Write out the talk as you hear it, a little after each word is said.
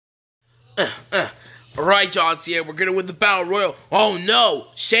Alright, John Cena, we're gonna win the Battle Royal. Oh no!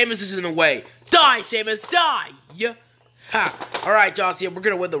 Sheamus is in the way. Die, Sheamus, die! Yeah. Ha. Alright, John Cena, we're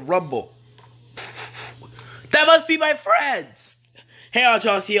gonna win the Rumble. That must be my friends! Hang on,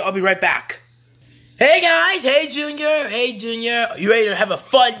 John Cena, I'll be right back. Hey guys, hey Junior, you ready to have a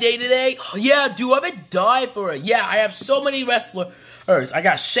fun day today? Oh, yeah, dude, I've been dying for it. Yeah, I have so many wrestlers. I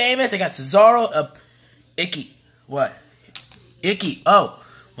got Sheamus, I got Cesaro, Icky. What? Icky, oh.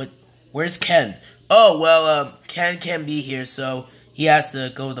 Where's Ken? Oh, well, Ken can't be here, so he has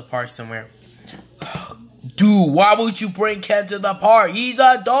to go to the park somewhere. Dude, why would you bring Ken to the park? He's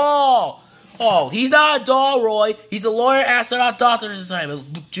a doll! Oh, he's not a doll, Roy. He's a lawyer, astronaut, doctor, society.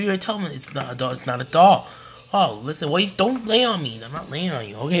 But Junior, tell him it's not a doll. It's not a doll. Oh, listen, don't lay on me. I'm not laying on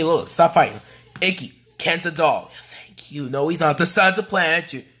you. Okay, look, stop fighting. Icky, Ken's a doll. Thank you. No, he's not. The sun's a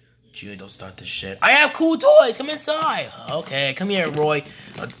planet. Junior, don't start this shit. I have cool toys. Come inside. Okay, come here, Roy.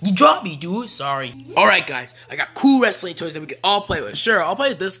 You dropped me, dude. Sorry. Alright, guys. I got cool wrestling toys that we can all play with. Sure, I'll play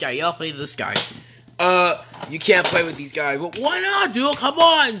with this guy. Yeah, I'll play with this guy. You can't play with these guys. But why not, dude? Come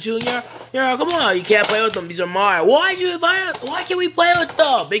on, Junior. Yeah, come on. You can't play with them. These are mine. Why can't we play with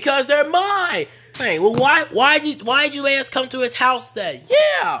them? Because they're mine. Hey, well, why did you make us come to his house then?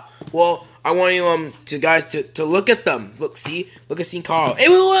 Yeah. Well, I want you to look at them. Look at St. Carl. Hey,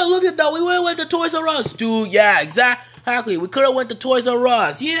 we want to look at them. We went to Toys R Us, dude. Yeah, exactly. We could have went to Toys R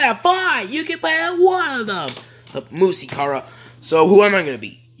Us. Yeah, fine. You can play at one of them. Moosey, Kara. So who am I gonna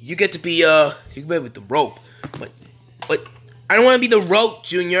be? You get to be you can play with the rope. But I don't want to be the rope,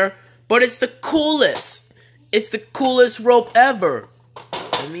 Junior. But it's the coolest. It's the coolest rope ever.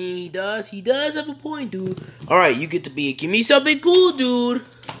 I mean, he does have a point, dude. All right, you get to be. Give me something cool, dude.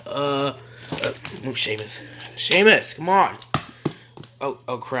 Oh, Sheamus, come on.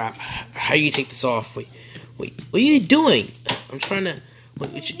 Oh, crap. How do you take this off? Wait, what are you doing? I'm trying to,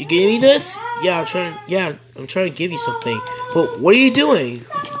 you gave me this? Yeah, I'm trying to give you something. But what are you doing?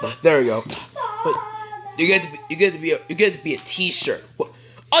 There we go. But you get to be a t-shirt.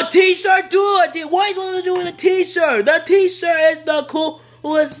 A t-shirt, dude? What is one to do with a t-shirt? The t-shirt is the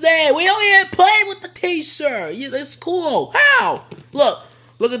coolest thing. We don't even play with the t-shirt. Yeah, it's cool. How?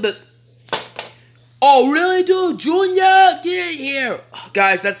 Look at the... Oh, really, dude? Junior, get in here.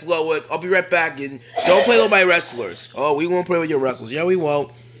 Guys, that's Lowick. I'll be right back. And don't play with my wrestlers. Oh, we won't play with your wrestlers. Yeah, we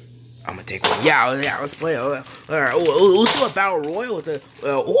won't. I'm gonna take one. Yeah, let's play. All right. Let's do a battle royal with the...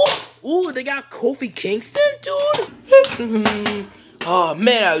 they got Kofi Kingston, dude. Oh,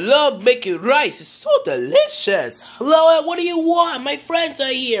 man, I love making rice. It's so delicious. Lowick, what do you want? My friends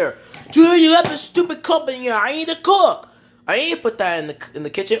are here. Dude, you left a stupid cup in here. I need to cook. I need to put that in the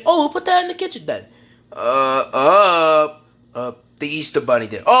kitchen. Oh, we'll put that in the kitchen then. The Easter Bunny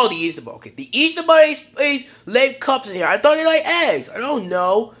did. Oh, the Easter Bunny. Okay, the Easter Bunny's laid cups in here. I thought they like eggs. I don't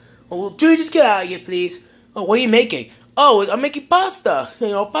know. Oh, well, Judy, just get out of here, please. Oh, what are you making? Oh, I'm making pasta.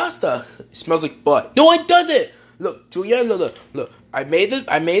 Pasta. It smells like butt. No, it doesn't. Look, Julia, look. I made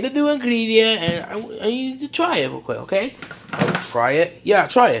the new ingredient, and I need to try it real quick. Okay? Try it. Yeah,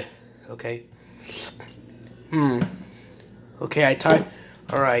 try it. Okay. Okay, I tried.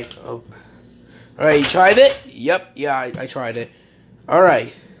 Alright. Alright, you tried it? Yep, yeah, I tried it.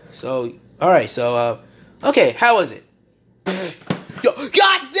 Alright. So, okay, how was it? Yo, God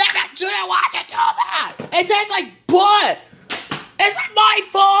damn it, Julia, why'd you do that? It tastes like butt! It's not my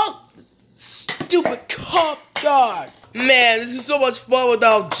fault! Stupid cup, God. Man, this is so much fun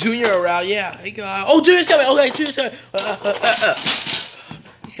without Junior around. Yeah, hey God. Oh, Junior's coming. Okay, Junior's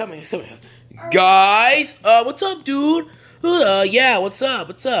coming. He's coming. Guys, what's up, dude? Yeah, what's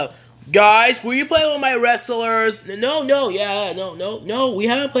up? Guys, will you play with my wrestlers? No, we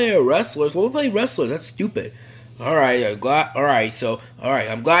haven't played with wrestlers. We'll play wrestlers. That's stupid. Alright, I'm glad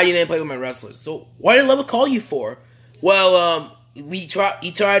you didn't play with my wrestlers. So, what did Lowick call you for? Well, Lowick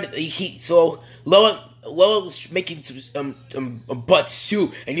was making some butt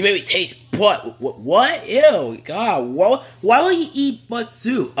soup, and he made me taste butt. What? Ew, God, why would he eat butt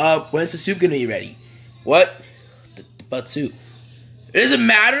soup? When's the soup gonna be ready? What? The butt soup. It doesn't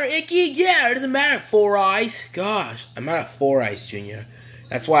matter, Icky? Yeah, it doesn't matter, Four Eyes. Gosh, I'm out of Four Eyes, Junior.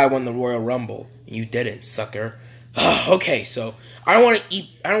 That's why I won the Royal Rumble. You didn't, sucker. Okay, so I don't want to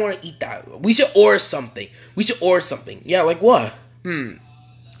eat that. We should order something. Yeah, like what?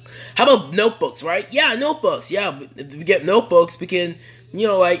 How about notebooks, right? Yeah, notebooks. Yeah, if we get notebooks, we can,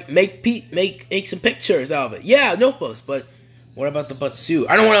 like make some pictures out of it. Yeah, notebooks. But what about the butt suit?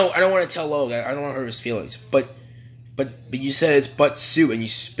 I don't want to tell Logan. I don't want to hurt his feelings. But you said it's butt suit and you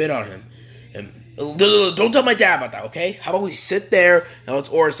spit on him. And don't tell my dad about that, okay? How about we sit there and let's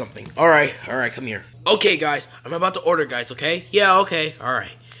order something? All right, come here. Okay, guys, I'm about to order, guys. Okay? Yeah, okay. All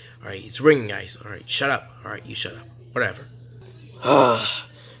right. Alright, it's ringing, guys. Alright, shut up. Alright, you shut up. Whatever.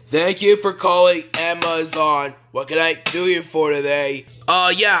 Thank you for calling Amazon. What can I do you for today?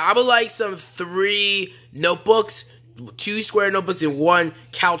 Yeah, I would like some 3 notebooks, 2 square notebooks, and 1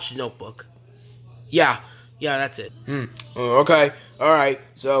 couch notebook. Yeah, that's it. Okay, alright,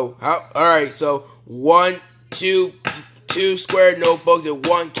 so, so, 2 square notebooks and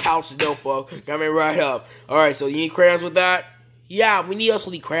 1 couch notebook. Coming right up. Alright, so you need crayons with that? Yeah, we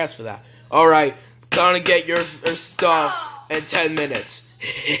also need crayons for that. Alright, gonna get your stuff in 10 minutes.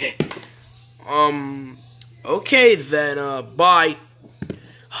 Okay then, bye.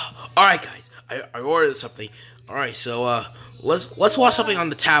 Alright guys, I ordered something. Alright, so, let's watch something on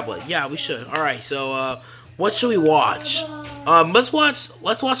the tablet. Yeah, we should. Alright, so, what should we watch? Let's watch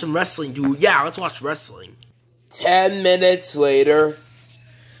some wrestling, dude. Yeah, let's watch wrestling. 10 minutes later.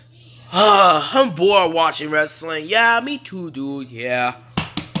 I'm bored watching wrestling. Yeah, me too, dude. Yeah.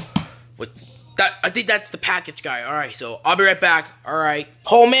 I think that's the package guy. Alright, so I'll be right back. Alright.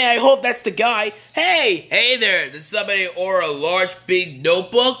 Oh man, I hope that's the guy. Hey there. Did somebody order large, big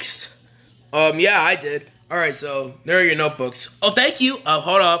notebooks? Yeah, I did. Alright, so there are your notebooks. Oh, thank you.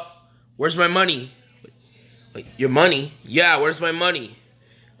 Hold up. Where's my money? Wait, your money? Yeah, where's my money?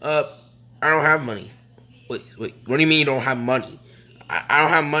 I don't have money. Wait, what do you mean you don't have money? I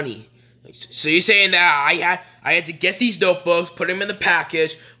don't have money. So you're saying that I had to get these notebooks, put them in the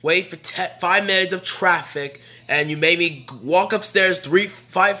package, wait for 5 minutes of traffic, and you made me walk upstairs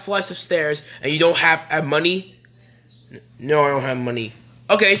 5 flights of stairs, and you don't have money? No, I don't have money.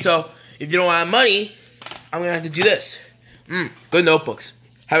 Okay, so if you don't have money, I'm gonna have to do this. Good notebooks.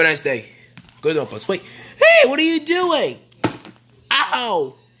 Have a nice day. Good notebooks. Wait, hey, what are you doing?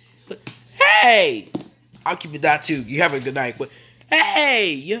 Ow! Hey! I'll keep it that too. You have a good night.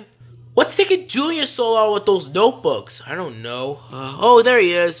 Hey! What's taking Junior so long with those notebooks? I don't know. Oh, there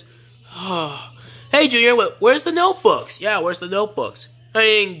he is. Hey, Junior, where's the notebooks? Yeah, where's the notebooks? I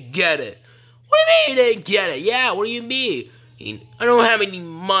didn't get it. What do you mean you didn't get it? Yeah, what do you mean? I don't have any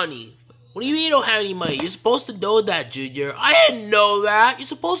money. What do you mean you don't have any money? You're supposed to know that, Junior. I didn't know that. You're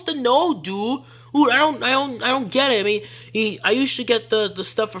supposed to know, dude. Ooh, I don't get it. I mean, I used to get the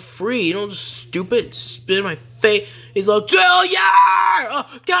stuff for free. You know, just stupid, spit in my face. He's like, Junior!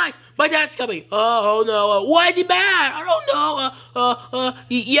 Guys, my dad's coming. Oh no, why is he mad? I don't know.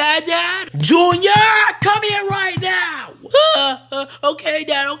 Yeah, Dad? Junior, come here right now. Okay,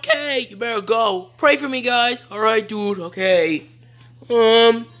 Dad, okay. You better go. Pray for me, guys. Alright, dude, okay.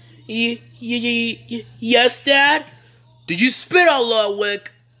 Yes, Dad? Did you spit out, Ludwig?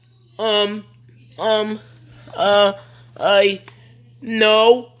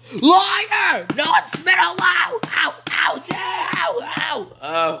 No. Liar! No one spit out loud! Ow! Ow! Ow!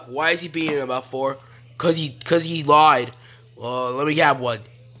 Ow! Why is he beating him about 4? Cause he lied. Let me have one.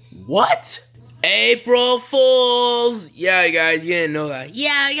 What? April Fools! Yeah, you guys, you didn't know that.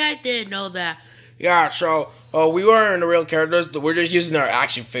 Yeah, you guys didn't know that. Yeah, so, we weren't the real characters. We're just using our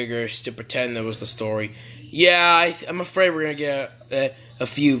action figures to pretend that was the story. Yeah, I'm afraid we're gonna get a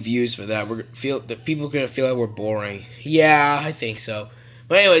few views for that. People are gonna feel like we're boring. Yeah, I think so.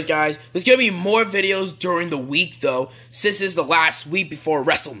 But anyways, guys, there's gonna be more videos during the week, though, since this is the last week before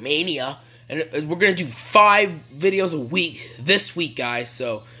WrestleMania, and we're gonna do 5 videos a week this week, guys.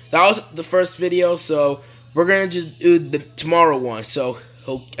 So that was the first video. So we're gonna do the tomorrow one. So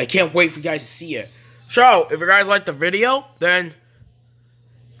I can't wait for you guys to see it. So if you guys liked the video, then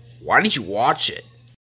why didn't you watch it?